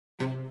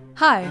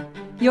Hi,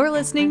 you're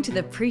listening to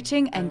the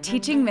preaching and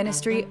teaching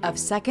ministry of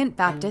Second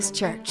Baptist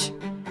Church.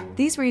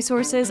 These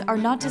resources are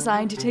not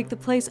designed to take the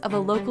place of a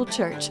local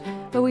church,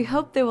 but we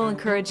hope they will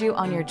encourage you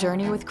on your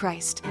journey with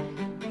Christ.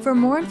 For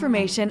more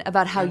information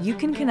about how you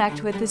can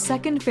connect with the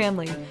Second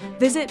family,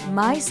 visit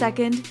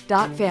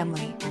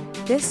mysecond.family.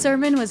 This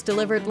sermon was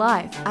delivered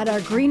live at our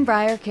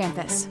Greenbrier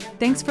campus.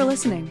 Thanks for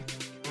listening.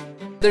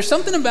 There's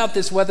something about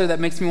this weather that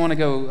makes me want to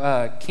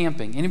go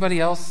camping. Anybody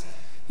else?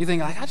 You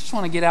think, I just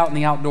want to get out in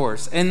the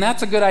outdoors. And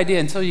that's a good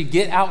idea until you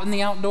get out in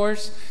the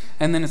outdoors,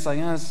 and then it's like,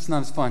 this is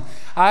not as fun.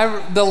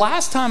 The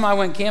last time I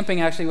went camping,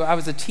 actually, I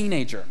was a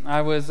teenager.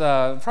 I was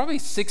probably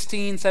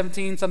 16,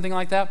 17, something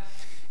like that.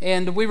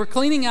 And we were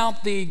cleaning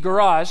out the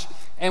garage,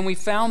 and we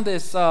found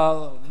this,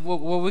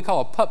 what we call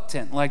a pup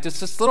tent, like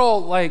just this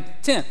little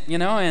tent,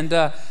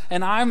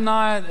 and I'm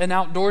not an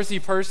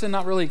outdoorsy person,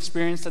 not really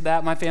experienced at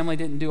that. My family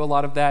didn't do a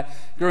lot of that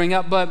growing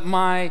up, but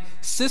my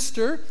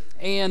sister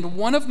and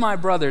one of my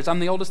brothers,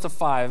 I'm the oldest of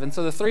 5, and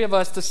so the 3 of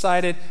us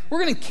decided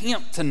we're going to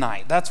camp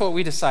tonight. That's what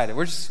we decided.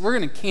 We're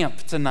going to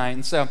camp tonight.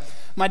 And so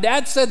my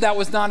dad said that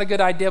was not a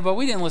good idea, but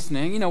we didn't listen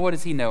to him. What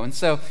does he know? And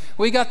so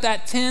we got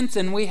that tent,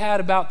 and we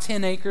had about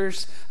 10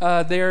 acres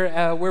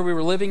there where we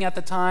were living at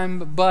the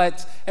time,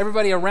 but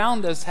everybody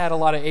around us had a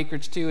lot of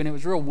acreage too, and it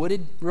was real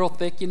wooded, real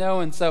thick,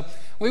 and so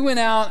we went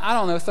out,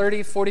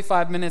 30,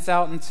 45 minutes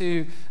out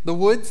into the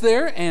woods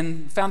there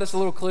and found us a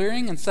little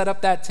clearing and set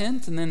up that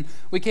tent, and then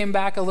we came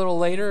back a little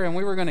later, and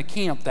we were going to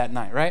camp that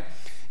night, right?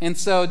 And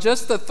so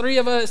just the 3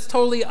 of us,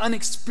 totally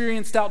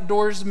unexperienced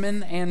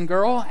outdoorsmen and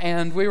girl,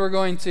 and we were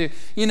going to,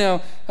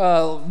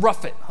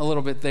 rough it a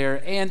little bit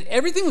there. And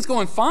everything was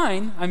going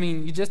fine. I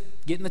mean, you just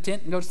get in the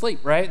tent and go to sleep,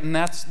 right? And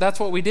that's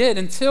what we did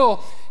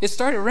until it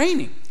started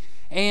raining.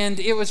 And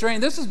it was raining.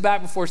 This was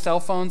back before cell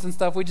phones and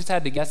stuff. We just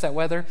had to guess at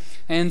weather.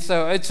 And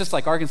so it's just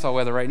like Arkansas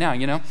weather right now,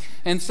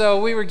 And so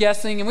we were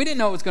guessing, and we didn't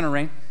know it was going to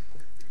rain.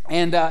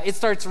 And it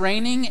starts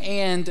raining,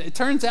 and it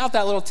turns out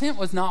that little tent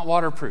was not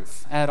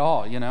waterproof at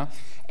all,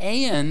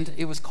 And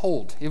it was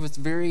cold. It was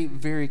very,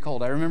 very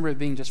cold. I remember it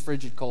being just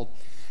frigid cold.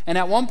 And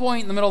at one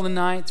point in the middle of the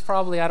night, it's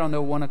probably,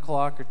 1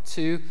 o'clock or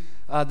 2,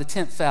 the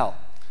tent fell.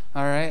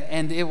 All right?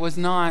 And it was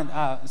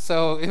not,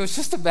 so it was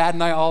just a bad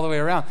night all the way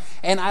around.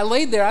 And I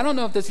laid there. I don't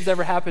know if this has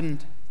ever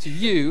happened to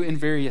you in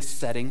various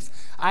settings.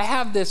 I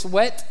have this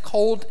wet,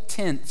 cold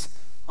tent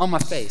on my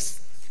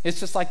face. It's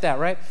just like that,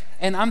 right?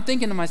 And I'm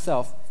thinking to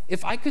myself,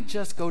 if I could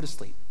just go to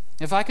sleep,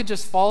 if I could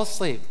just fall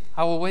asleep,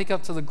 I will wake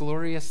up to the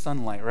glorious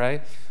sunlight,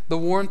 right? The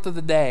warmth of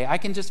the day. I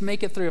can just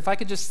make it through. If I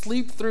could just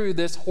sleep through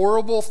this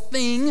horrible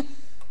thing,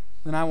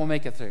 then I will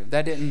make it through.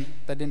 That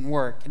didn't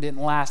work. It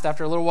didn't last.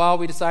 After a little while,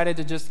 we decided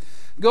to just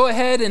go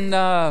ahead and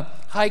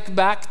hike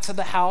back to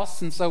the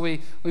house. And so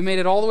we made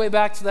it all the way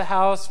back to the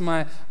house.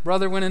 My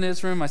brother went in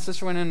his room. My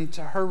sister went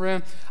into her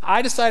room.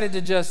 I decided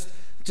to just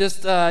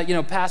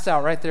pass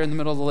out right there in the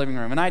middle of the living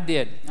room. And I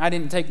did. I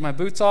didn't take my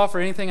boots off or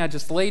anything. I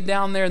just laid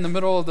down there in the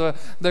middle of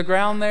the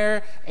ground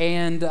there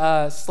and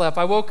slept.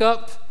 I woke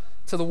up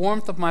to the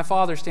warmth of my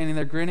father standing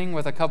there grinning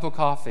with a cup of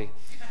coffee.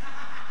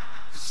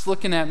 Just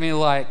looking at me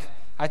like,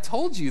 I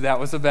told you that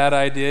was a bad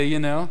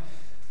idea,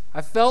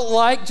 I felt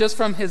like just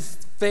from his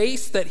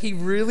face that he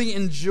really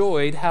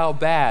enjoyed how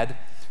bad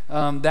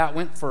that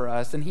went for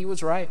us. And he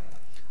was right.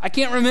 I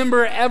can't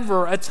remember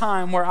ever a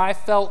time where I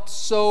felt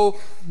so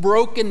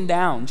broken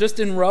down. Just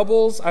in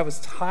rubbles, I was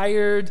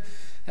tired.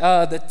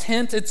 The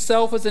tent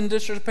itself was in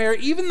disrepair.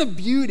 Even the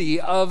beauty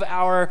of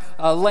our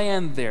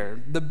land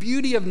there, the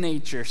beauty of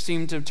nature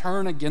seemed to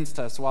turn against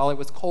us while it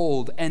was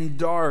cold and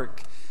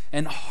dark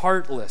and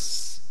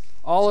heartless.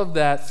 All of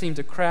that seemed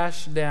to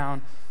crash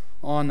down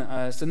on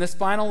us. In this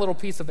final little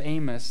piece of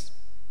Amos,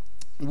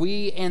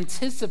 we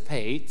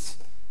anticipate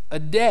a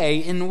day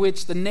in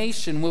which the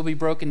nation will be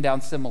broken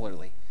down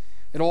similarly.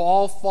 It'll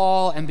all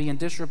fall and be in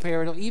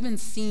disrepair. It'll even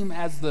seem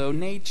as though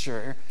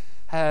nature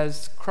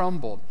has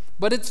crumbled.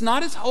 But it's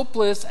not as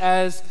hopeless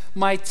as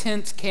my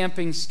tent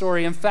camping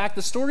story. In fact,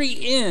 the story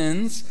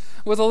ends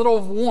with a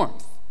little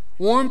warmth.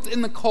 Warmth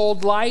in the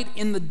cold, light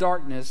in the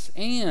darkness.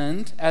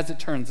 And, as it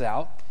turns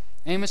out,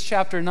 Amos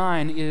chapter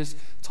 9 is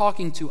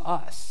talking to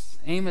us.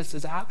 Amos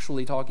is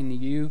actually talking to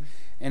you,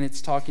 and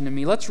it's talking to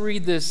me. Let's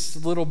read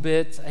this little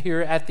bit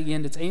here at the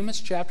end. It's Amos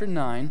chapter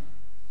 9.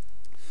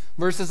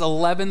 Verses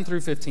 11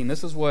 through 15.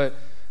 This is what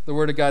the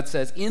Word of God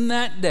says. In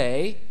that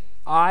day,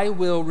 I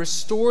will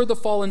restore the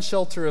fallen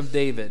shelter of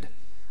David.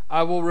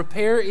 I will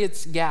repair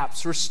its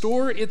gaps,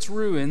 restore its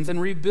ruins,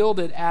 and rebuild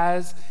it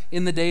as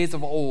in the days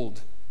of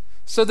old,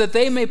 so that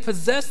they may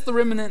possess the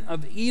remnant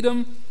of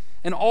Edom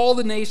and all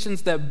the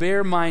nations that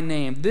bear my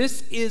name.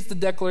 This is the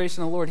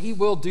declaration of the Lord. He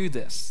will do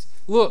this.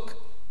 Look,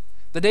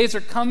 the days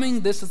are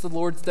coming. This is the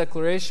Lord's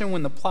declaration,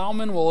 when the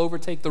plowman will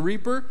overtake the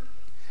reaper,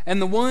 and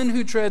the one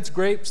who treads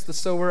grapes, the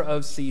sower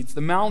of seeds.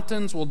 The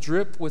mountains will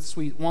drip with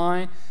sweet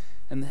wine,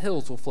 and the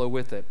hills will flow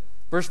with it.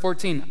 Verse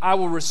 14, I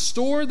will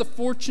restore the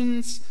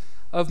fortunes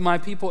of my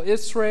people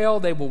Israel.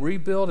 They will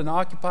rebuild and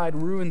occupy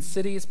ruined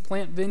cities,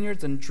 plant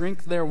vineyards, and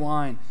drink their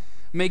wine,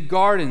 make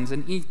gardens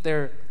and eat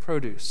their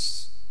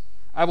produce.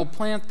 I will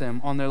plant them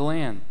on their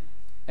land,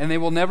 and they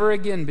will never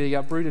again be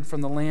uprooted from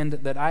the land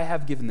that I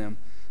have given them.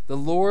 The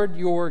Lord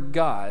your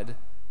God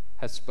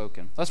has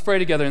spoken. Let's pray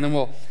together, and then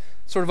we'll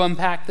sort of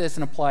unpack this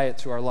and apply it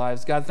to our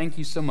lives. God, thank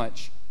you so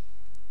much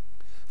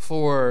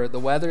for the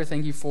weather.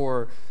 Thank you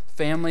for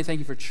family. Thank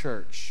you for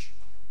church.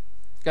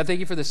 God,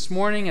 thank you for this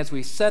morning as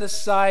we set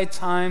aside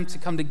time to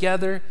come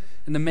together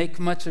and to make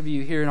much of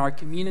you here in our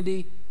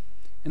community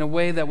in a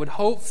way that would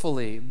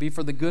hopefully be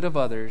for the good of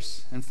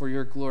others and for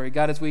your glory.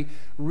 God, as we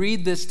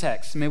read this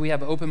text, may we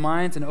have open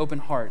minds and open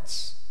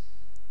hearts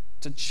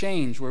to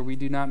change where we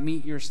do not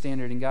meet your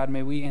standard. And God,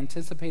 may we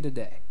anticipate a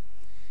day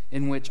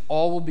in which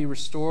all will be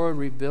restored,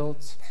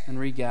 rebuilt, and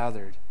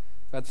regathered.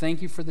 God,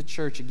 thank you for the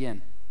church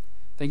again.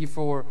 Thank you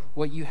for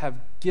what you have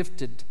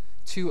gifted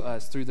to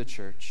us through the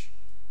church.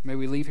 May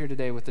we leave here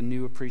today with a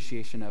new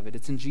appreciation of it.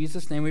 It's in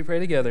Jesus' name we pray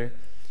together.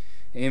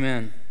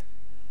 Amen.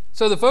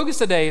 So the focus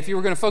today, if you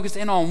were going to focus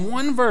in on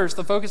one verse,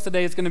 the focus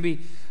today is going to be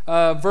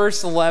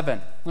verse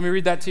 11. Let me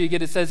read that to you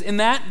again. It says, "In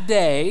that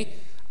day,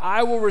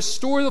 I will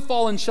restore the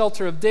fallen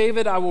shelter of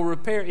David. I will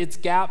repair its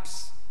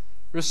gaps,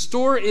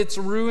 restore its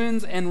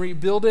ruins, and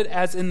rebuild it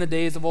as in the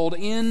days of old."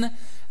 In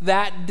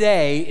that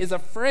day is a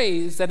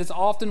phrase that is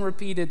often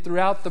repeated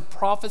throughout the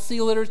prophecy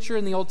literature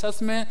in the Old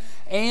Testament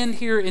and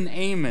here in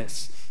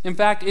Amos. In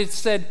fact, it's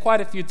said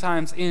quite a few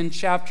times in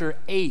chapter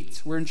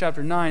 8. We're in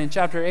chapter 9. In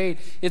chapter 8,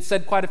 it's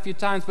said quite a few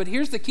times. But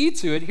here's the key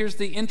to it. Here's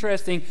the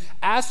interesting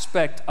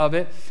aspect of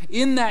it.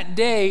 In that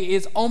day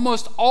is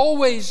almost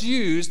always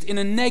used in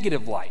a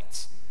negative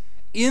light.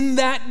 In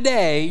that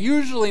day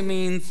usually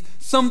means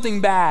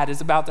something bad is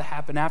about to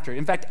happen after it.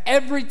 In fact,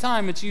 every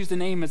time it's used in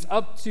Amos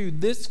up to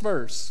this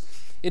verse,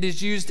 it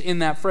is used in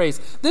that phrase.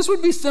 This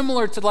would be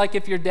similar to like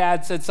if your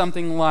dad said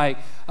something like,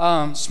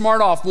 smart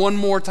off one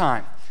more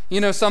time. You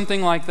know,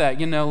 something like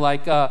that. You know,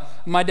 like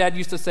my dad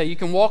used to say, you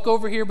can walk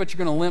over here, but you're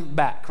going to limp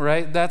back,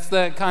 right? That's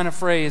that kind of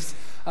phrase.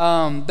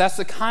 That's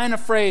the kind of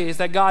phrase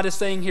that God is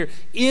saying here.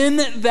 In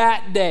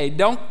that day,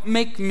 don't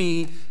make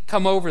me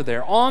come over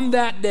there. On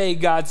that day,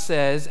 God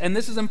says, and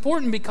this is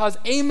important because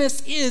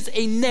Amos is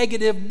a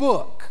negative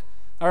book,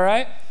 all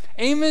right?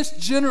 Amos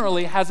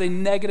generally has a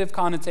negative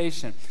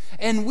connotation.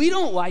 And we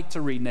don't like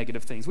to read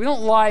negative things. We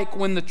don't like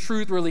when the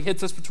truth really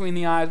hits us between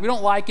the eyes. We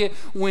don't like it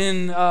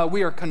when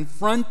we are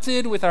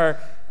confronted with our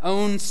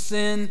own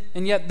sin.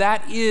 And yet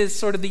that is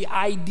sort of the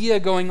idea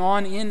going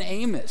on in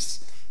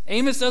Amos.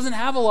 Amos doesn't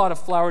have a lot of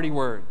flowery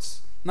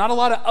words, not a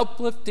lot of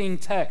uplifting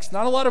text,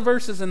 not a lot of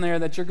verses in there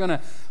that you're going to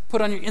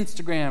put on your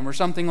Instagram or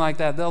something like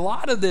that. A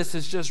lot of this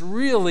is just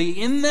really,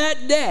 in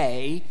that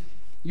day,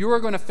 you are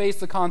going to face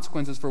the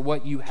consequences for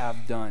what you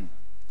have done.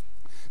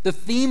 The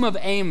theme of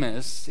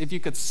Amos, if you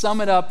could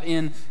sum it up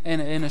in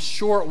a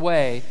short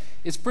way,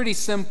 is pretty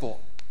simple.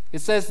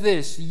 It says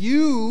this: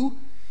 you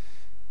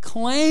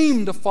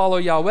claim to follow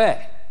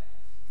Yahweh,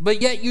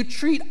 but yet you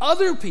treat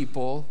other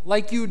people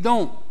like you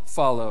don't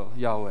follow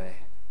Yahweh.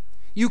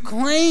 You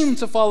claim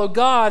to follow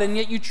God, and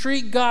yet you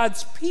treat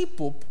God's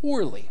people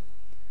poorly.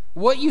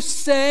 What you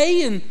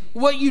say and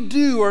what you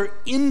do are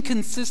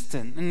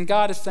inconsistent. And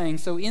God is saying,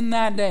 so in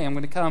that day, I'm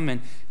going to come and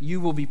you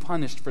will be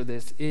punished for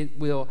this. It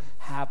will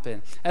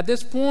happen. At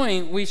this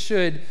point, we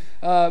should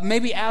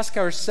maybe ask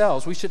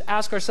ourselves,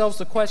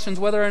 the questions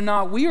whether or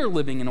not we are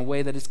living in a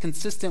way that is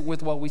consistent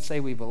with what we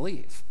say we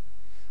believe.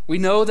 We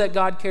know that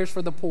God cares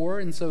for the poor,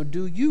 and so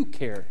do you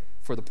care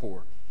for the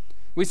poor?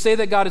 We say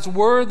that God is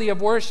worthy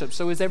of worship,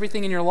 so is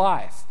everything in your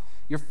life,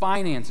 your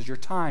finances, your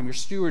time, your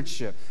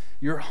stewardship,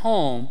 your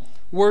home,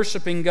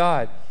 worshiping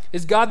God.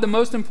 Is God the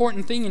most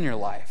important thing in your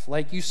life,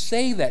 like you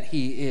say that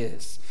He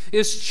is?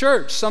 Is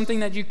church something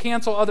that you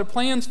cancel other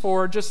plans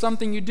for, or just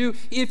something you do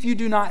if you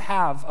do not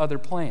have other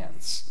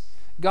plans?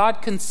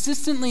 God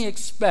consistently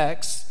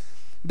expects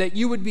that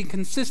you would be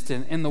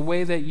consistent in the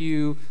way that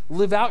you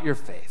live out your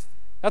faith.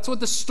 That's what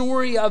the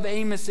story of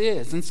Amos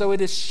is. And so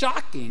it is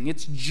shocking,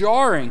 it's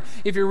jarring,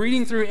 if you're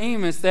reading through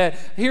Amos, that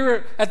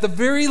here at the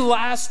very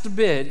last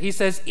bit, he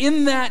says,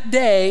 in that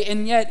day,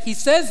 and yet he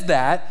says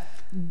that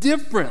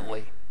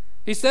differently.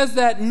 He says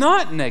that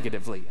not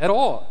negatively at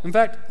all. In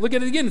fact, look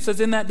at it again. It says,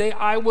 in that day,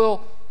 I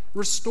will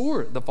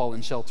restore the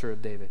fallen shelter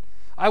of David.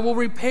 I will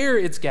repair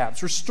its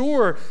gaps,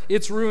 restore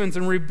its ruins,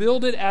 and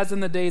rebuild it as in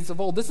the days of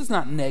old. This is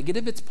not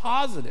negative, it's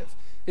positive.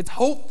 It's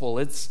hopeful,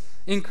 it's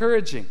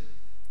encouraging.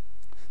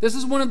 This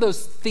is one of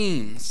those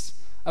themes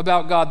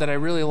about God that I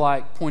really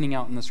like pointing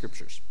out in the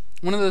scriptures.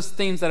 One of those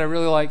themes that I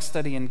really like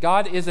studying.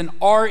 God is an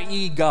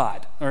R-E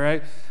God, all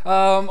right?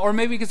 Or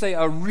maybe you could say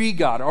a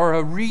re-God or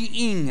a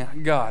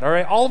re-ing God, all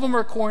right? All of them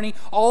are corny,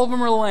 all of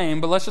them are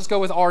lame, but let's just go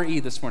with R-E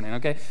this morning,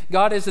 okay?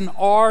 God is an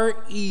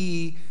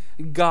R-E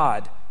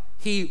God.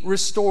 He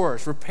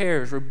restores,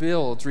 repairs,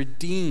 rebuilds,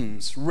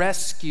 redeems,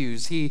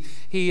 rescues. He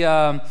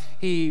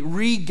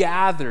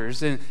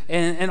regathers,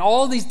 and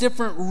all these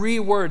different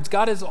re-words.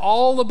 God is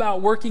all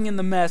about working in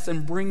the mess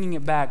and bringing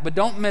it back. But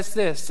don't miss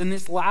this. In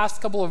this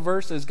last couple of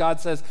verses, God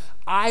says,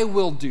 I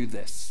will do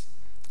this.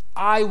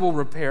 I will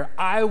repair.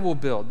 I will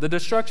build. The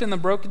destruction, the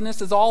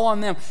brokenness is all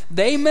on them.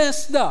 They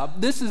messed up.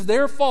 This is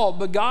their fault,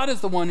 but God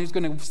is the one who's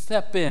going to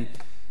step in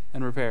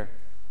and repair.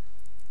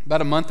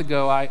 About a month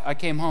ago, I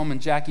came home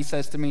and Jackie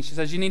says to me, she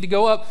says, you need to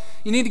go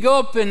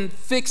up and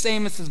fix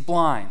Amos's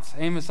blinds.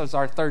 Amos is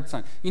our third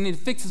son. You need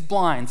to fix his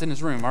blinds in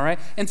his room, all right?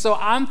 And so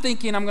I'm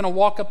thinking I'm going to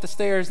walk up the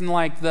stairs and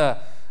like the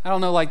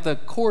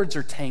cords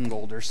are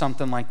tangled or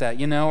something like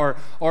that,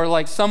 or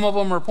like some of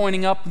them are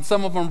pointing up and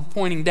some of them are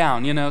pointing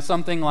down,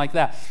 something like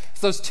that.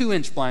 It's those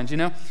 2-inch blinds,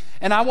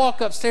 And I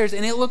walk upstairs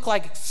and it looked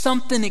like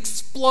something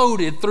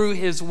exploded through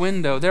his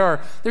window. They're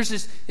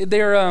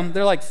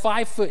like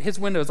 5 foot, his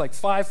window is like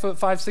 5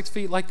 foot, 6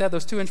 feet like that,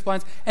 those 2-inch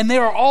blinds, and they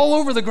are all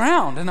over the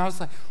ground. And I was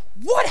like,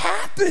 what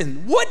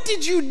happened? What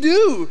did you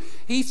do?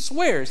 He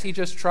swears he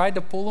just tried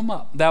to pull them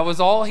up. That was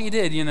all he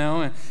did,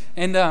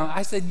 And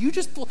I said,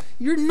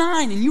 you're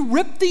 9 and you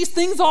ripped these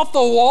things off the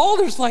wall?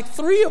 There's like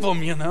 3 of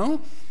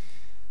them,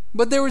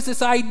 But there was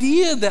this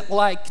idea that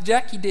like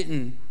Jackie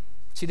didn't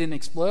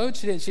explode.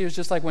 She was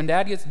just like, when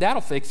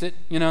Dad'll fix it.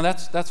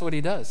 That's what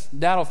he does.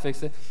 Dad'll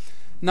fix it.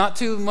 Not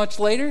too much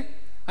later,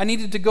 I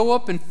needed to go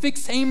up and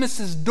fix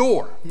Amos's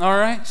door. All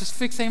right, just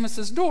fix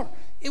Amos's door.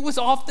 It was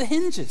off the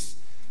hinges.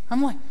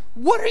 I'm like,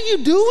 what are you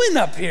doing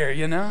up here?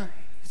 He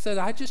said,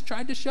 I just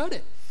tried to shut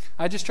it.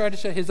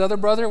 His other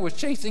brother was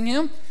chasing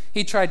him.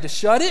 He tried to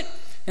shut it,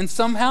 and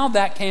somehow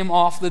that came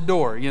off the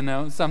door,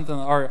 something,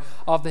 or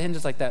off the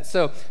hinges like that.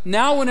 So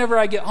now whenever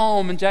I get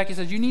home and Jackie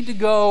says, you need to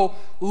go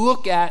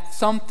look at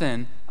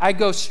something, I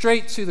go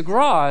straight to the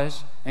garage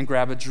and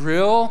grab a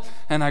drill,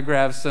 and I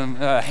grab some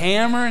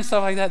hammer and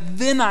stuff like that.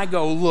 Then I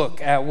go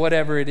look at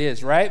whatever it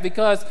is, right?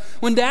 Because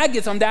when Dad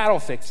gets home, Dad'll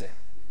fix it.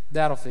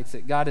 Dad'll fix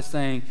it. God is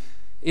saying,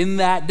 in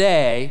that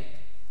day,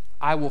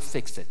 I will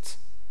fix it.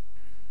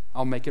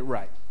 I'll make it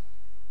right.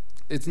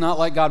 It's not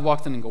like God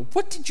walked in and go,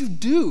 what did you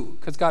do?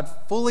 Because God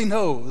fully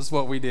knows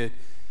what we did.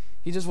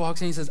 He just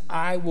walks in and he says,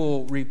 I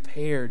will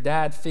repair.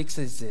 Dad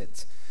fixes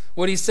it.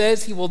 What he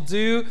says he will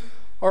do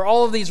are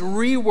all of these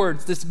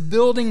rewords, this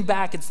building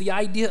back. It's the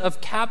idea of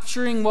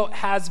capturing what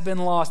has been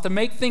lost, to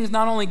make things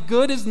not only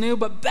good as new,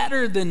 but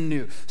better than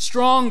new,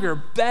 stronger,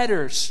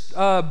 better,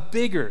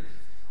 bigger,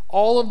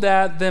 all of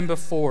that than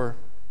before.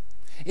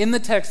 In the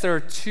text, there are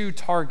 2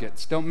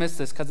 targets. Don't miss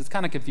this because it's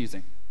kind of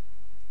confusing.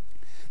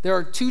 There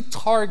are 2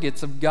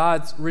 targets of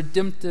God's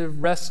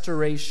redemptive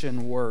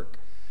restoration work.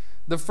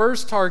 The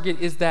first target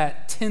is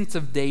that tent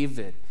of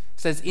David.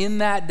 It says, in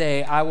that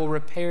day, I will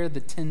repair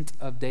the tent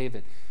of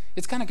David.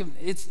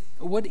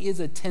 What is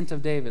a tent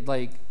of David?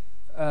 Like,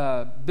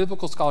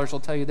 biblical scholars will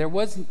tell you there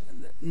was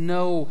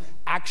no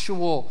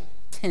actual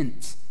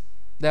tent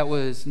that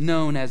was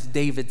known as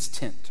David's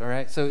tent, all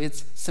right? So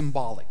it's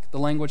symbolic. The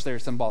language there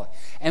is symbolic.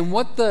 And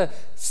what the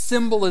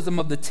symbolism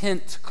of the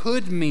tent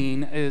could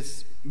mean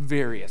is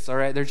various, all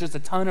right? There's just a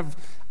ton of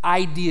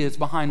ideas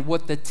behind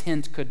what the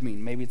tent could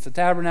mean. Maybe it's the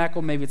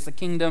tabernacle, maybe it's the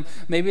kingdom,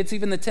 maybe it's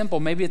even the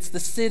temple, maybe it's the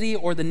city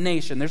or the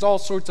nation. There's all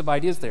sorts of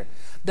ideas there.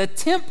 The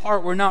tent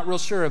part we're not real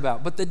sure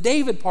about, but the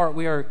David part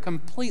we are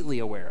completely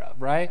aware of,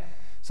 right?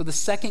 So the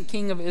second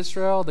king of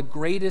Israel, the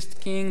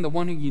greatest king, the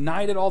one who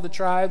united all the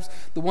tribes,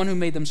 the one who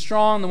made them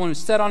strong, the one who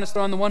sat on his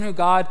throne, the one who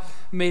God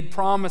made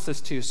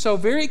promises to. So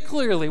very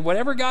clearly,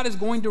 whatever God is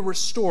going to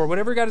restore,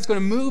 whatever God is going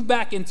to move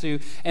back into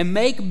and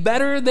make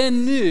better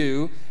than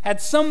new, had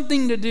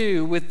something to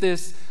do with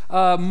this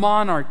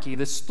monarchy,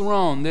 this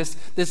throne,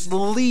 this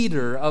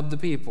leader of the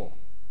people.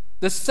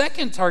 The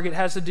second target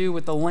has to do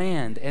with the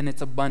land and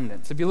its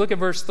abundance. If you look at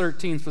verse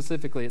 13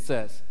 specifically, it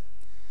says,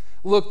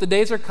 look, the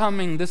days are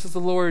coming, this is the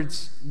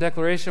Lord's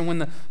declaration, when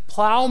the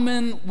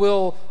plowman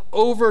will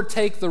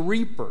overtake the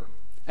reaper,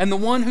 and the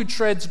one who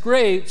treads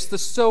grapes, the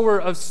sower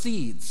of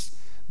seeds.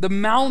 The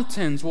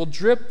mountains will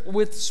drip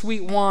with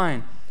sweet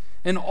wine,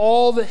 and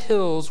all the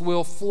hills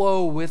will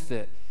flow with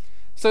it.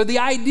 So the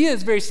idea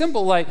is very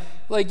simple.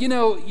 When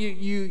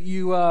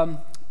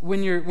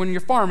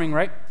you're farming,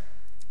 right?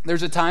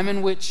 There's a time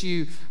in which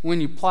when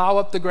you plow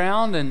up the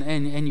ground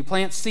and you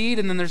plant seed,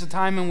 and then there's a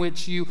time in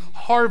which you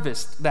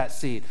harvest that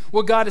seed.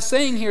 What God is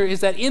saying here is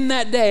that in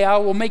that day, I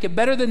will make it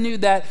better than new,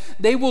 that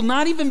they will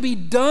not even be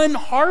done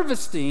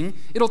harvesting.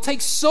 It'll take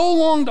so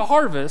long to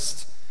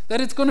harvest that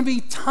it's going to be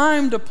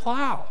time to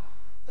plow.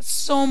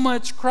 So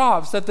much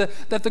crops that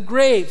the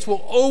grapes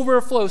will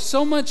overflow,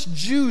 so much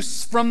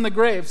juice from the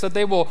grapes that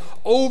they will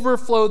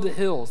overflow the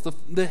hills.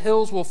 The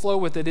hills will flow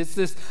with it. It's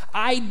this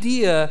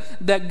idea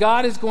that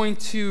God is going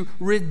to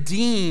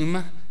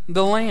redeem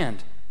the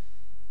land.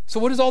 So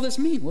what does all this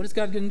mean? What is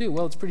God going to do?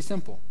 Well, it's pretty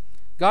simple.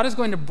 God is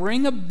going to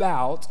bring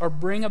about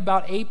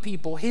a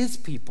people, his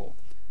people,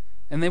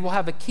 and they will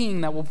have a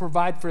king that will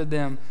provide for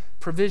them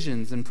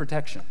provisions and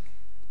protection.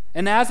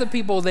 And as a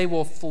people, they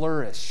will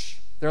flourish.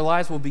 Their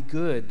lives will be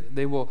good.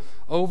 They will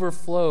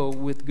overflow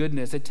with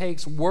goodness. It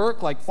takes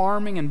work like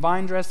farming and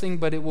vine dressing,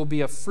 but it will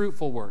be a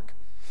fruitful work.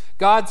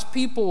 God's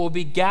people will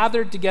be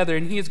gathered together,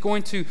 and he is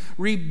going to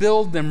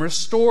rebuild them,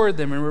 restore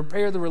them, and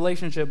repair the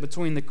relationship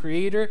between the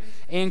Creator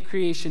and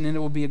creation, and it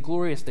will be a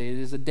glorious day. It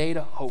is a day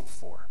to hope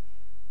for.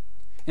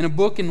 In a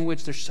book in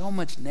which there's so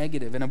much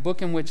negative, in a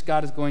book in which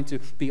God is going to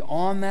be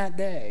on that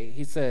day,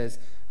 he says,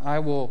 I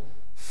will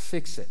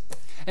fix it.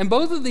 And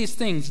both of these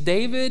things,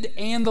 David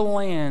and the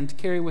land,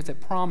 carry with it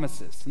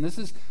promises. And this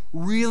is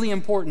really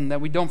important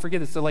that we don't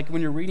forget this. So like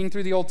when you're reading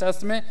through the Old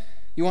Testament,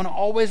 you want to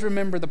always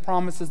remember the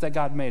promises that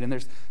God made. And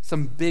there's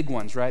some big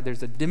ones, right?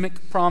 There's a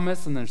Adamic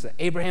promise, and there's the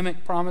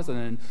Abrahamic promise, and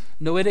then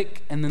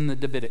Noahic, and then the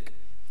Davidic.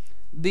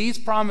 These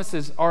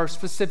promises are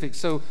specific.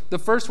 So the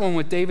first one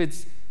with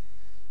David's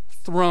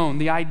throne,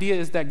 the idea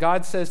is that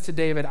God says to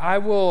David, I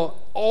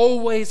will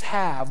always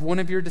have one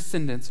of your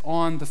descendants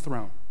on the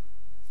throne,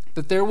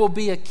 that there will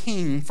be a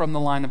king from the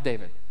line of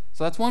David.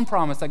 So that's one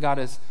promise that God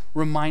is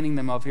reminding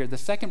them of here. The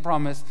second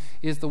promise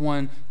is the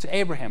one to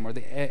Abraham, or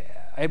the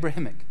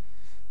Abrahamic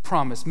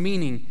promise,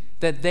 meaning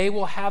that they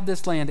will have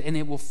this land and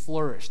it will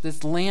flourish.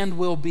 This land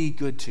will be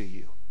good to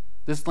you.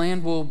 This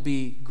land will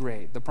be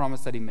great, the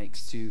promise that he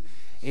makes to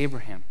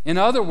Abraham. In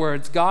other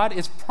words, God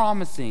is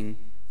promising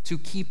to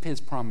keep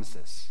his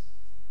promises.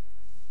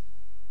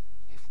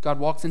 If God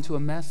walks into a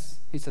mess,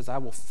 he says, I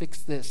will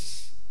fix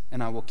this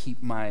and I will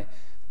keep my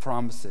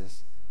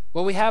promises.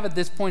 What we have at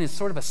this point is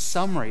sort of a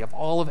summary of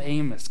all of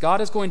Amos.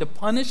 God is going to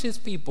punish his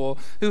people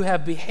who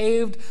have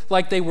behaved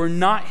like they were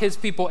not his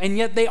people, and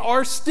yet they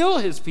are still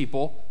his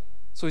people.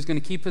 So he's going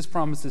to keep his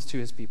promises to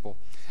his people.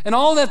 And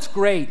all that's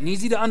great and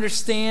easy to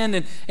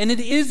understand, and it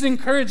is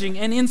encouraging.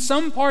 And in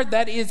some part,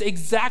 that is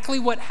exactly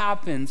what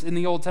happens in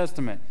the Old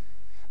Testament.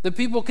 The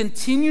people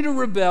continue to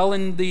rebel,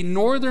 and the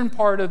northern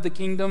part of the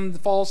kingdom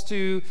falls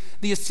to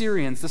the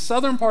Assyrians. The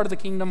southern part of the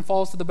kingdom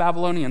falls to the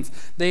Babylonians.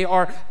 They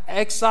are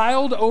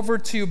exiled over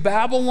to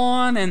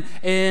Babylon,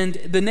 and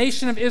the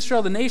nation of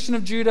Israel, the nation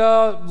of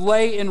Judah,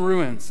 lay in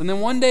ruins. And then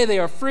one day they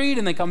are freed,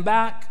 and they come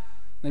back.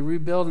 They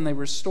rebuild and they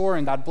restore,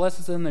 and God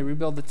blesses them. They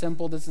rebuild the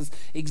temple. This is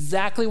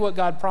exactly what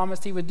God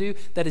promised he would do.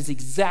 That is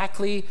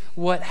exactly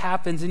what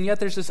happens. And yet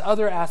there's this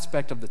other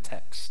aspect of the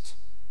text.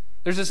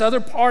 There's this other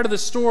part of the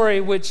story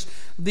which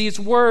these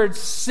words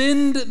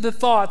send the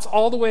thoughts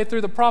all the way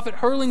through the prophet,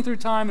 hurling through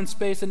time and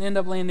space, and end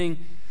up landing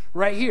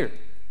right here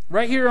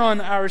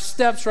on our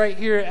steps, right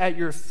here at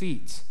your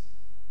feet.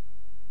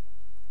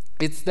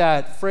 It's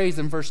that phrase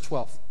in verse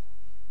 12.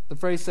 The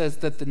phrase says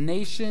that the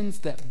nations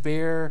that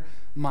bear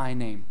my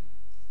name.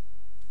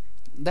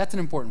 That's an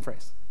important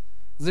phrase.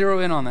 Zero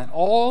in on that.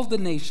 All the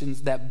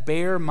nations that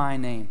bear my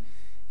name.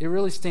 It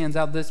really stands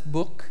out. This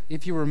book,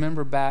 if you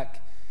remember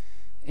back,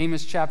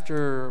 Amos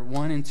chapter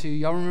 1 and 2,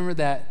 y'all remember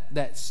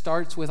that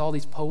starts with all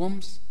these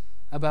poems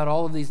about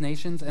all of these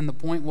nations, and the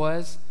point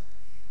was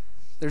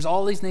there's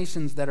all these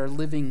nations that are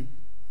living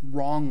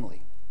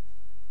wrongly,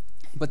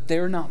 but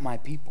they're not my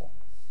people.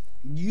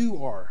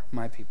 You are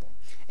my people.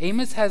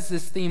 Amos has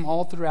this theme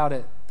all throughout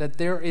it, that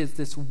there is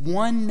this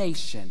one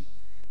nation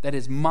that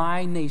is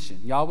my nation,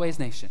 Yahweh's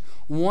nation.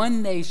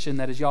 One nation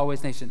that is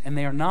Yahweh's nation, and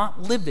they are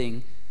not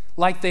living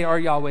like they are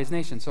Yahweh's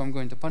nation, so I'm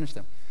going to punish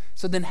them.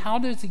 So then how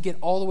does he get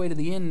all the way to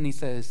the end and he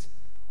says,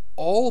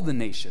 all the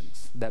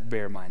nations that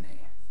bear my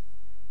name?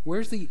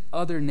 Where's the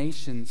other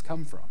nations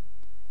come from?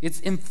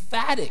 It's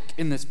emphatic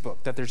in this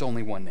book that there's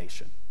only one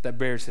nation that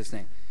bears his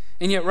name.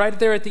 And yet right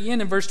there at the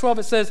end in verse 12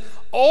 it says,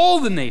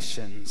 all the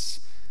nations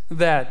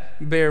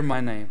that bear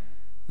my name.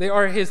 They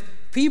are his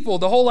people.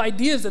 The whole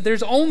idea is that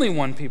there's only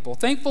one people.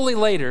 Thankfully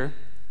later,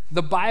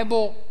 the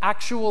Bible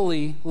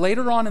actually,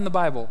 later on in the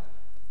Bible,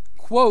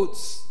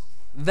 quotes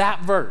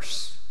that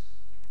verse.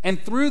 And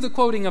through the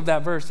quoting of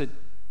that verse, it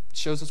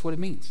shows us what it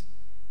means.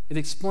 It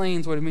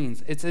explains what it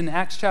means. It's in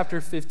Acts chapter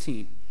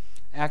 15.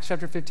 Acts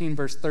chapter 15,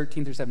 verse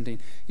 13 through 17.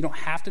 You don't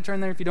have to turn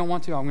there if you don't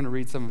want to. I'm going to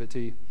read some of it to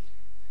you.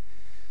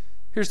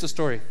 Here's the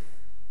story.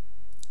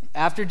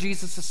 After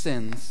Jesus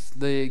ascends,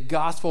 the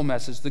gospel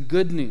message, the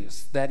good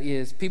news, that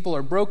is, people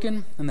are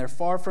broken and they're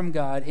far from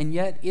God, and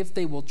yet if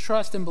they will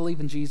trust and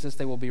believe in Jesus,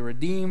 they will be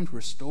redeemed,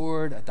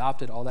 restored,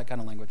 adopted, all that kind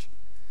of language.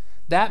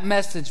 That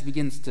message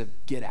begins to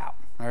get out.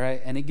 All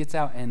right, and it gets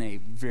out in a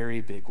very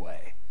big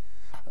way.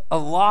 A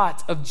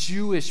lot of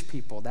Jewish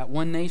people, that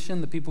one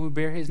nation, the people who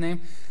bear his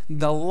name,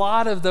 a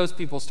lot of those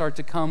people start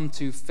to come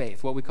to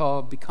faith, what we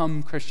call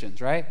become Christians,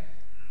 right?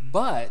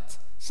 But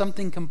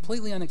something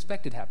completely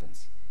unexpected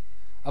happens.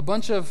 A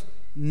bunch of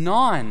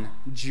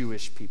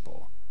non-Jewish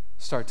people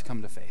start to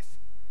come to faith.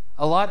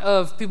 A lot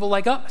of people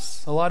like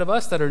us, a lot of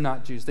us that are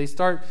not Jews, they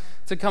start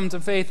to come to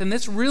faith. And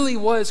this really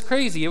was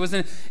crazy. It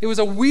was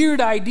a weird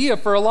idea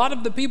for a lot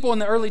of the people in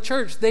the early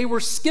church. They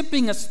were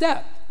skipping a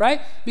step,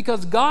 right?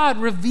 Because God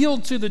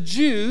revealed to the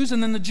Jews,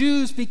 and then the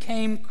Jews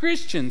became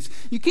Christians.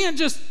 You can't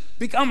just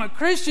become a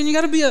Christian. You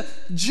got to be a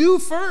Jew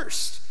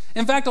first.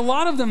 In fact, a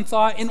lot of them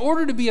thought in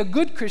order to be a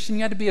good Christian,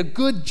 you had to be a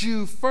good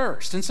Jew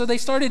first. And so they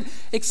started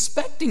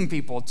expecting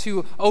people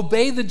to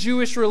obey the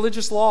Jewish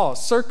religious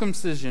laws,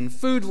 circumcision,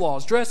 food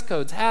laws, dress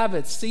codes,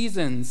 habits,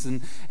 seasons,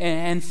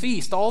 and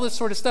feast, all this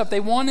sort of stuff. They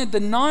wanted the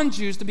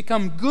non-Jews to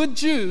become good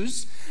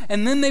Jews,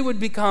 and then they would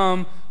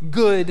become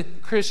good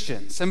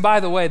Christians. And by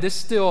the way, this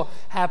still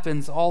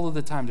happens all of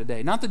the time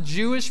today. Not the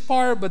Jewish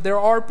part, but there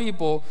are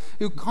people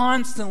who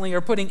constantly are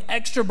putting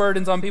extra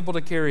burdens on people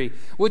to carry.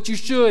 What you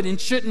should and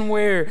shouldn't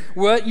wear,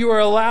 what you are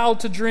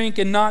allowed to drink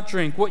and not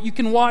drink, what you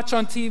can watch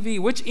on TV,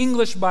 which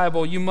English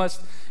Bible you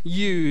must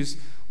use,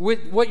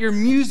 what your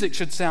music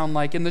should sound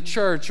like in the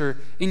church or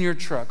in your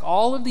truck.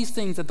 All of these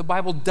things that the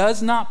Bible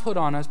does not put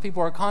on us,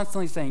 people are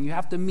constantly saying you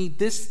have to meet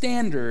this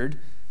standard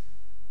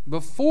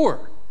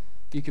before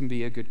you can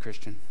be a good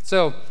Christian.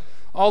 So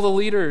all the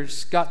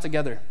leaders got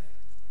together,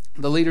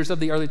 the leaders of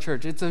the early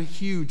church. It's a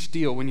huge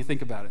deal when you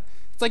think about it.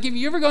 It's like if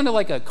you ever gone to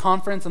like a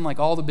conference and like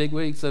all the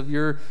bigwigs of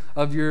your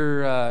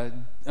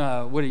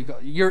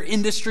your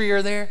industry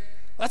are there.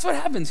 That's what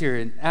happens here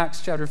in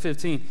Acts chapter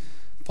 15.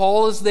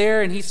 Paul is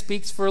there and he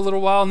speaks for a little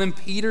while, and then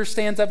Peter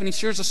stands up and he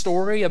shares a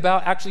story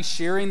about actually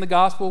sharing the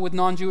gospel with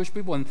non-Jewish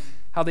people and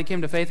how they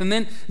came to faith. And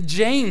then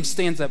James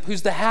stands up,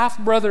 who's the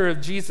half-brother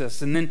of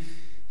Jesus, and then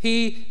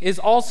he is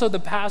also the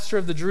pastor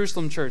of the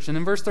Jerusalem church. And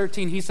in verse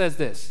 13 he says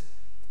this: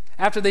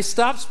 after they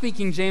stop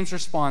speaking, James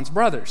responds,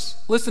 "Brothers,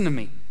 listen to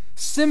me.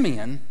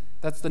 Simeon,"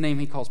 that's the name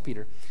he calls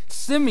Peter,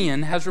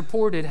 "Simeon has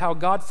reported how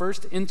God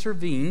first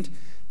intervened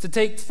to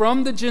take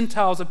from the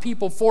Gentiles a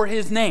people for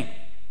his name.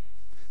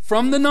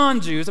 From the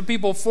non-Jews, a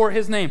people for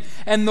his name.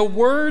 And the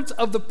words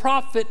of the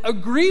prophet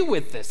agree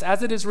with this.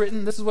 As it is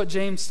written," this is what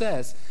James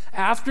says,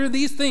 "after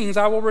these things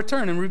I will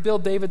return and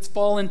rebuild David's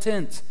fallen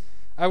tent.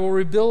 I will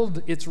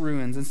rebuild its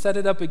ruins and set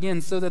it up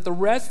again so that the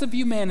rest of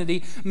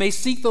humanity may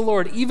seek the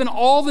Lord, even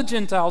all the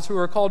Gentiles who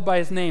are called by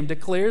his name,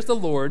 declares the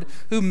Lord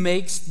who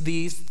makes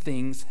these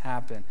things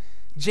happen."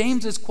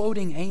 James is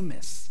quoting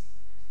Amos.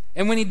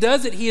 And when he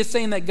does it, he is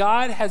saying that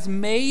God has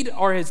made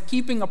or is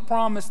keeping a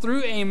promise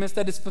through Amos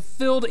that is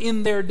fulfilled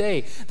in their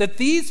day. That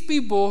these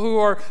people who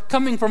are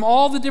coming from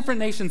all the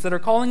different nations that are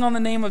calling on the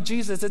name of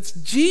Jesus, it's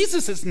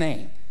Jesus'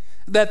 name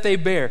that they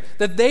bear,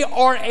 that they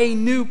are a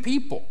new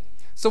people.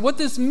 So what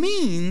this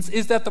means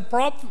is that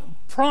the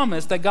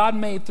promise that God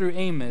made through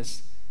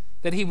Amos,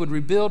 that he would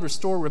rebuild,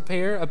 restore,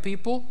 repair a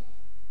people,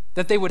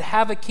 that they would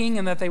have a king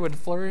and that they would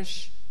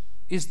flourish,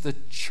 is the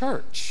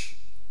church.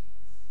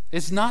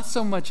 It's not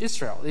so much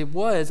Israel. It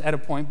was at a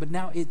point, but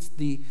now it's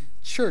the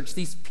church,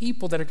 these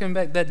people that are coming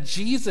back, that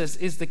Jesus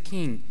is the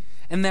king,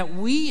 and that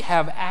we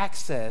have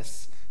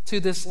access to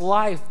this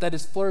life that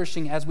is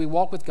flourishing as we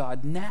walk with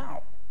God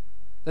now.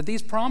 That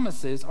these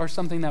promises are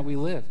something that we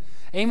live.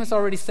 Amos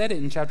already said it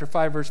in chapter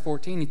 5, verse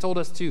 14. He told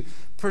us to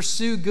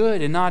pursue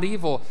good and not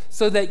evil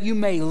so that you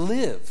may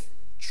live,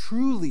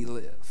 truly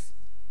live.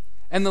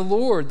 And the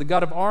Lord, the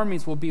God of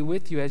armies, will be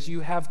with you as you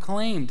have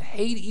claimed.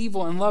 Hate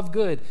evil and love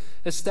good.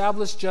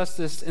 Establish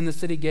justice in the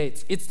city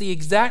gates. It's the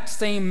exact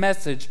same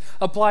message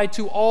applied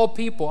to all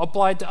people,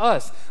 applied to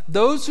us.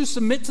 Those who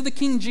submit to the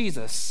King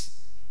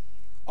Jesus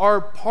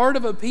are part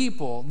of a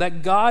people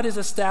that God is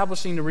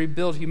establishing to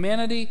rebuild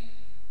humanity,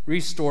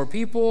 restore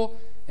people,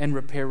 and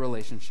repair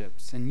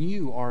relationships. And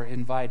you are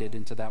invited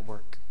into that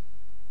work.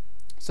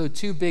 So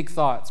 2 big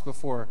thoughts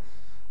before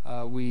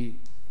we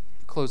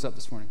close up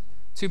this morning.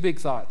 2 big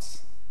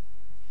thoughts.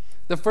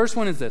 The first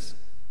one is this: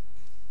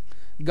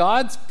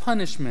 God's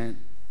punishment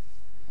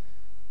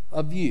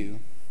of you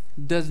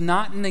does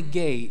not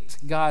negate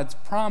God's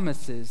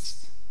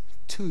promises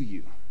to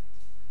you.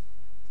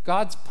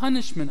 God's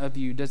punishment of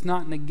you does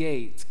not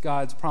negate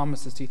God's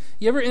promises to you.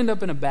 You ever end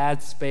up in a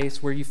bad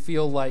space where you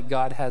feel like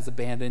God has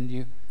abandoned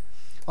you?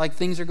 Like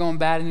things are going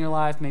bad in your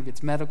life, maybe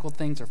it's medical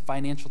things or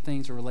financial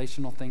things or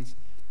relational things.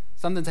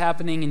 Something's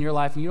happening in your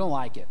life and you don't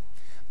like it.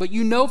 But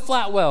you know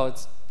flat well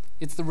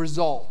it's the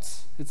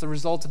results. It's the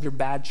result of your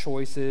bad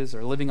choices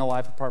or living a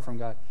life apart from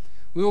God.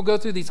 We will go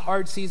through these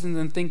hard seasons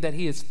and think that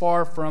he is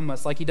far from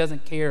us, like he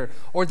doesn't care,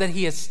 or that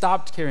he has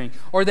stopped caring,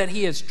 or that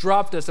he has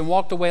dropped us and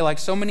walked away like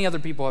so many other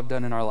people have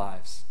done in our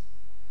lives.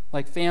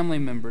 Like family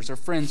members or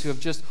friends who have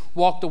just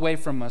walked away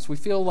from us. We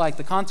feel like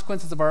the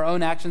consequences of our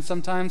own actions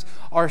sometimes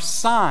are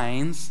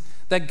signs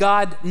that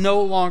God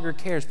no longer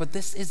cares, but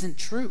this isn't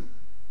true.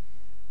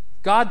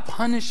 God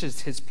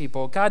punishes his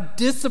people. God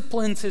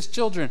disciplines his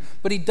children,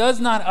 but he does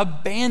not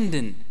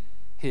abandon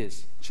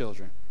his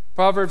children.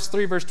 Proverbs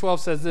 3 verse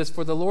 12 says this: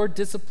 "For the Lord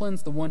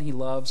disciplines the one he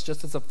loves,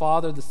 just as a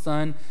father the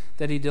son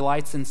that he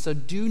delights in. So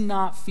do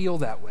not feel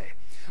that way."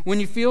 When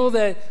you feel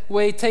that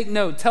way, take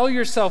note. Tell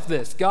yourself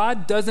this: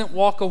 God doesn't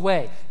walk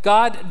away.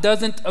 God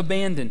doesn't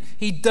abandon.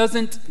 He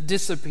doesn't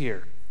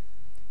disappear.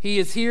 He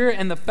is here,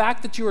 and the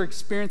fact that you are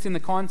experiencing the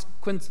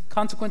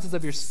consequences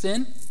of your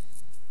sin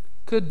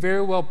could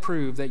very well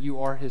prove that you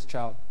are his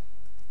child.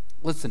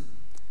 Listen,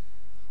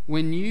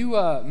 when you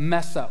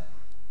mess up,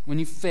 when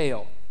you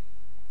fail,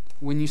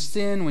 when you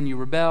sin, when you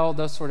rebel,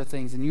 those sort of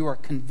things, and you are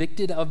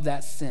convicted of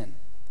that sin,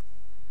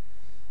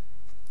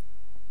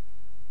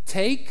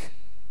 take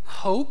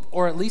hope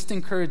or at least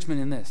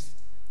encouragement in this,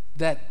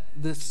 that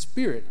the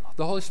Spirit,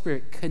 the Holy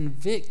Spirit,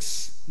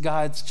 convicts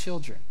God's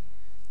children.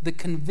 The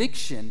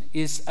conviction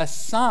is a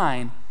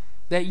sign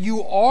that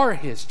you are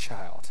his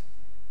child,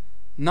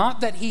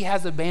 not that he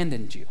has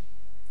abandoned you.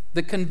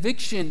 The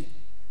conviction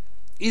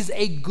is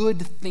a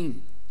good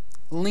thing.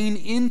 Lean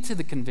into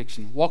the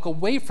conviction. Walk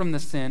away from the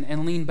sin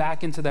and lean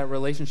back into that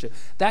relationship.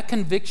 That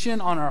conviction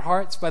on our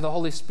hearts by the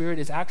Holy Spirit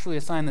is actually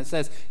a sign that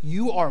says,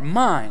 you are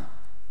mine.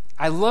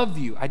 I love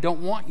you. I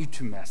don't want you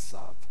to mess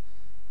up.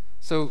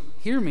 So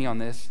hear me on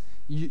this.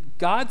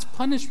 God's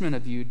punishment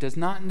of you does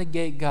not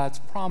negate God's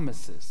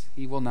promises.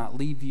 He will not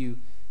leave you.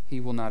 He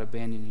will not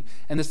abandon you.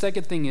 And the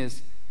second thing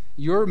is,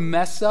 your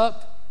mess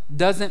up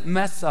doesn't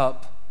mess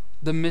up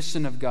the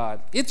mission of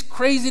God. It's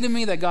crazy to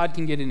me that God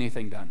can get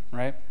anything done,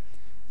 right?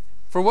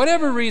 For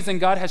whatever reason,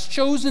 God has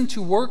chosen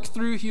to work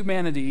through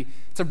humanity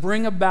to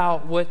bring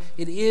about what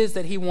it is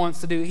that he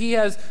wants to do. He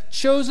has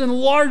chosen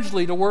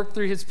largely to work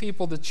through his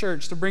people, the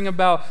church, to bring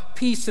about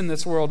peace in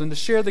this world and to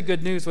share the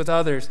good news with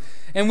others.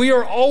 And we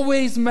are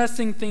always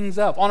messing things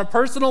up. On a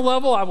personal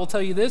level, I will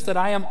tell you this, that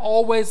I am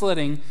always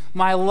letting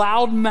my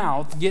loud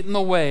mouth get in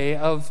the way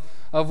of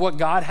what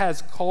God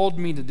has called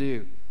me to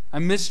do. I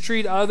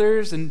mistreat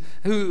others and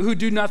who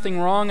do nothing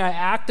wrong. I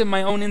act in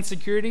my own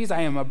insecurities.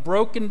 I am a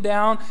broken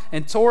down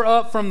and tore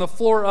up from the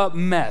floor up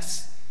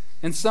mess.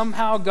 And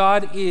somehow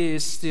God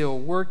is still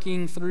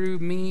working through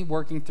me,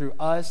 working through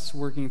us,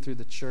 working through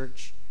the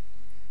church.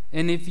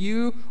 And if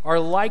you are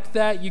like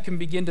that, you can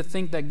begin to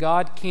think that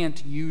God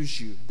can't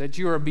use you, that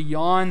you are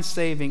beyond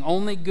saving,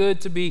 only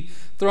good to be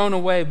thrown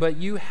away. But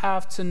you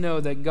have to know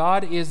that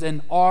God is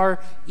an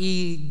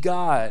R-E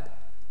God.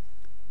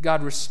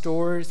 God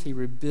restores, he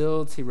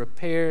rebuilds, he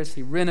repairs,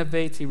 he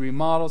renovates, he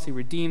remodels, he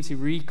redeems, he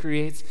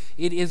recreates.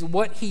 It is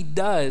what he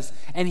does,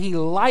 and he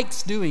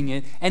likes doing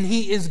it, and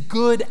he is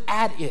good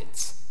at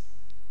it.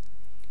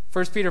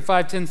 1 Peter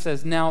 5:10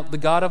 says, "Now the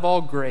God of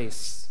all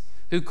grace,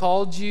 who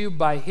called you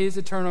by his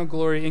eternal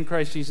glory in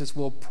Christ Jesus,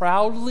 will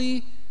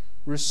proudly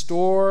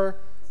restore,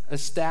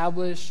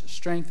 establish,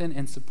 strengthen,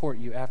 and support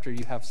you after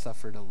you have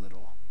suffered a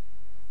little."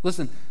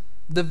 Listen,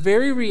 the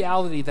very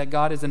reality that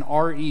God is an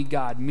R-E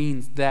God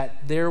means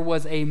that there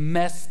was a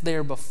mess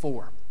there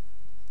before.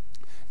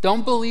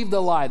 Don't believe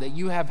the lie that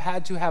you have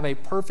had to have a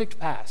perfect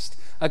past,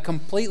 a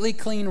completely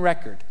clean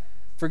record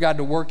for God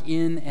to work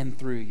in and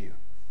through you.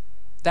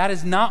 That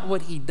is not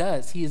what he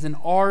does. He is an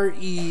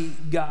R-E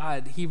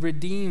God. He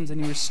redeems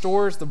and he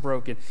restores the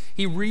broken.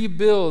 He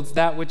rebuilds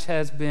that which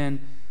has been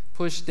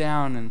pushed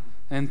down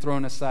and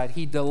thrown aside.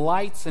 He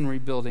delights in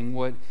rebuilding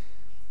what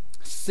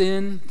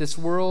sin, this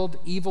world,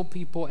 evil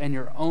people, and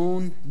your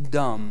own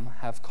dumb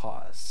have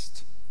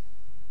caused.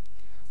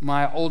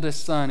 My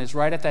oldest son is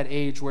right at that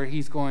age where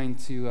he's going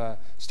to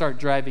start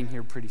driving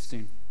here pretty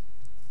soon.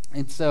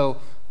 And so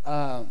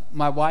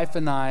my wife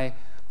and I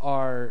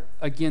are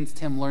against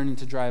him learning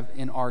to drive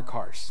in our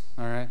cars,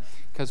 all right?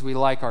 Because we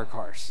like our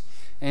cars.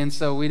 And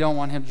so we don't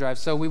want him to drive.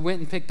 So we went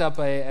and picked up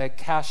a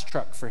cash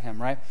truck for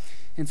him, right?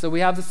 And so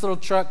we have this little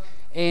truck,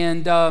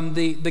 and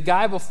the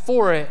guy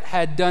before it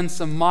had done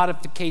some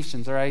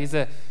modifications, all right?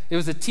 It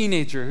was a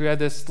teenager who had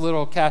this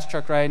little cash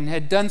truck, right, and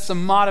had done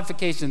some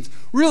modifications,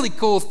 really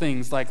cool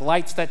things like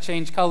lights that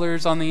change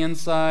colors on the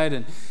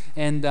inside,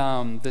 and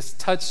this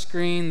touch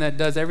screen that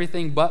does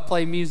everything but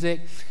play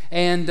music,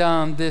 and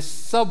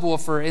this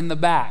subwoofer in the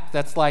back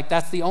that's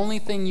the only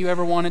thing you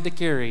ever wanted to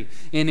carry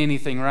in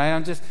anything, right?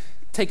 I'm just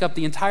take up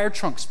the entire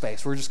trunk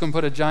space. We're just going to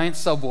put a giant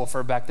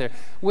subwoofer back there,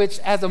 which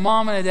as a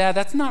mom and a dad,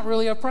 that's not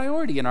really a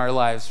priority in our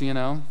lives,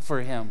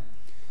 for him.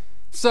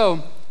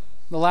 So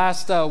the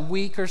last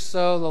week or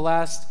so, the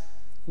last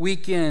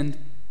weekend,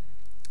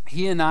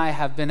 he and I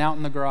have been out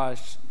in the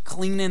garage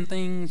cleaning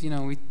things.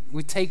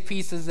 We take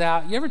pieces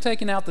out. You ever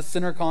taken out the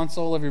center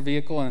console of your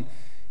vehicle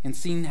and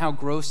seen how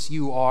gross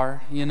you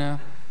are,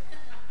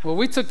 Well,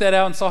 we took that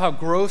out and saw how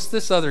gross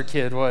this other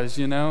kid was,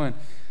 and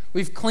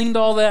we've cleaned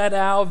all that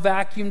out,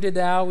 vacuumed it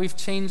out. We've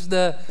changed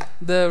the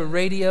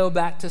radio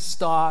back to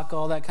stock,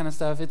 all that kind of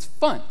stuff. It's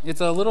fun.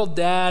 It's a little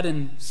dad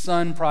and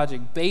son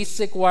project.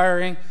 Basic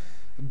wiring,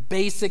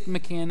 basic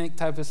mechanic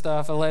type of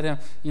stuff. I let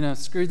him,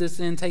 screw this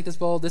in, take this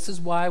bulb. This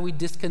is why we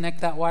disconnect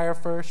that wire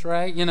first,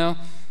 right?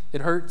 It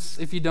hurts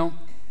if you don't.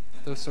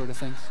 Those sort of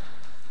things.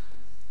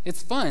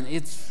 It's fun.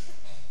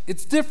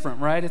 It's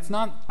different, right? It's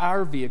not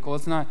our vehicle.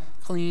 It's not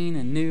clean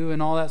and new and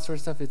all that sort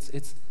of stuff.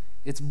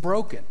 It's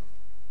broken.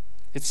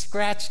 It's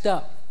scratched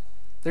up.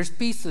 There's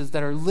pieces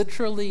that are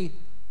literally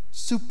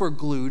super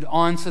glued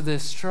onto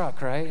this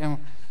truck, right? And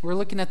we're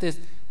looking at this.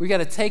 We got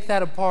to take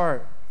that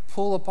apart,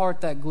 pull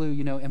apart that glue,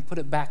 and put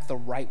it back the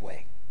right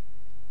way.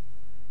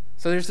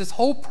 So there's this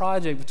whole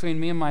project between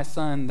me and my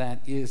son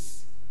that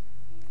is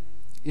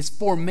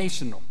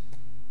formational.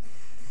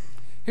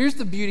 Here's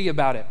the beauty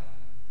about it.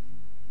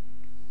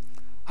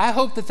 I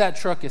hope that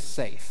truck is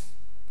safe.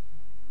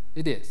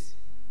 It is.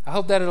 I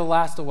hope that it'll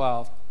last a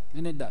while,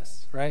 and it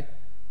does, right?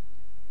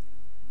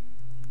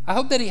 I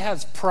hope that he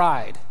has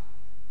pride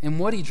in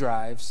what he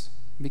drives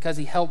because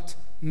he helped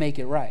make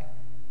it right.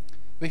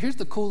 But here's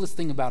the coolest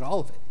thing about all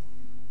of it.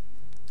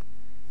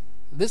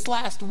 This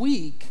last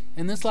week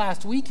and this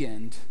last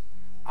weekend,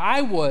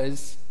 I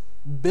was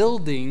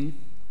rebuilding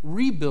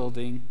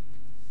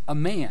a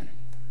man.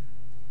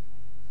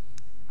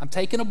 I'm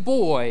taking a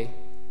boy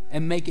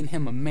and making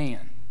him a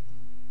man.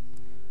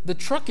 The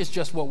truck is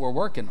just what we're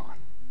working on,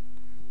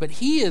 but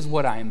he is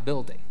what I am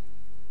building.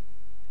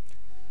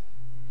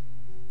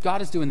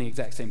 God is doing the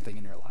exact same thing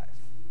in your life.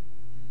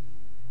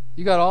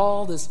 You got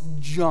all this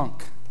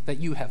junk that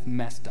you have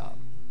messed up.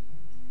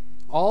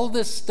 All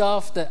this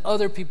stuff that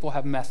other people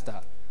have messed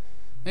up.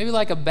 Maybe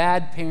like a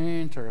bad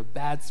parent or a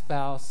bad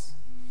spouse.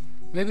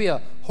 Maybe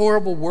a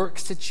horrible work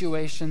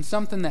situation,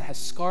 something that has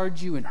scarred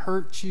you and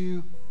hurt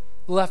you,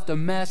 left a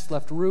mess,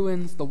 left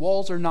ruins, the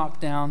walls are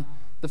knocked down,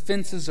 the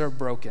fences are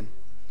broken.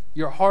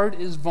 Your heart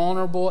is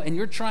vulnerable, and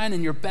you're trying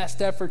in your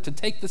best effort to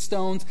take the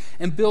stones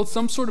and build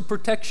some sort of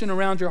protection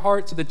around your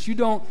heart so that you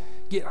don't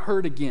get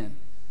hurt again.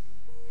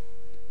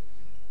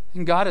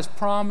 And God has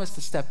promised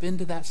to step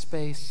into that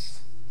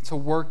space, to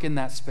work in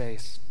that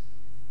space.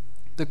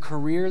 The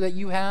career that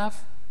you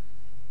have,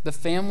 the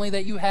family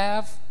that you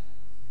have,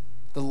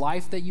 the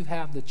life that you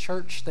have, the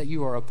church that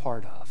you are a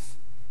part of.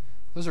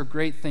 Those are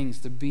great things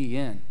to be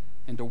in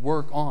and to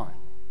work on.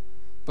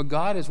 But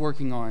God is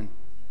working on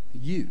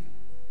you.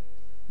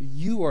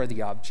 You are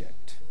the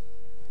object.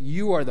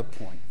 You are the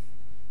point.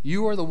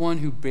 You are the one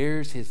who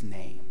bears his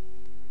name.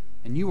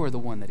 And you are the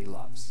one that he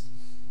loves.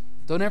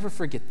 Don't ever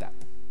forget that.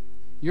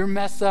 Your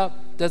mess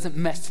up doesn't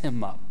mess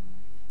him up.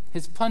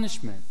 His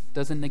punishment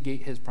doesn't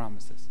negate his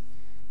promises.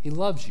 He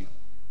loves you.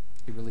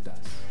 He really does.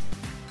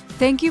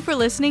 Thank you for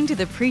listening to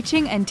the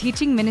preaching and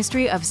teaching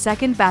ministry of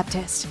Second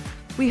Baptist.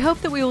 We hope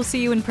that we will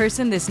see you in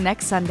person this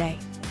next Sunday.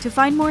 To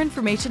find more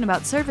information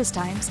about service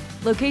times,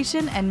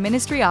 location, and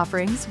ministry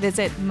offerings,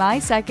 visit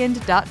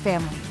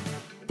mysecond.family.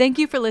 Thank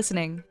you for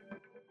listening.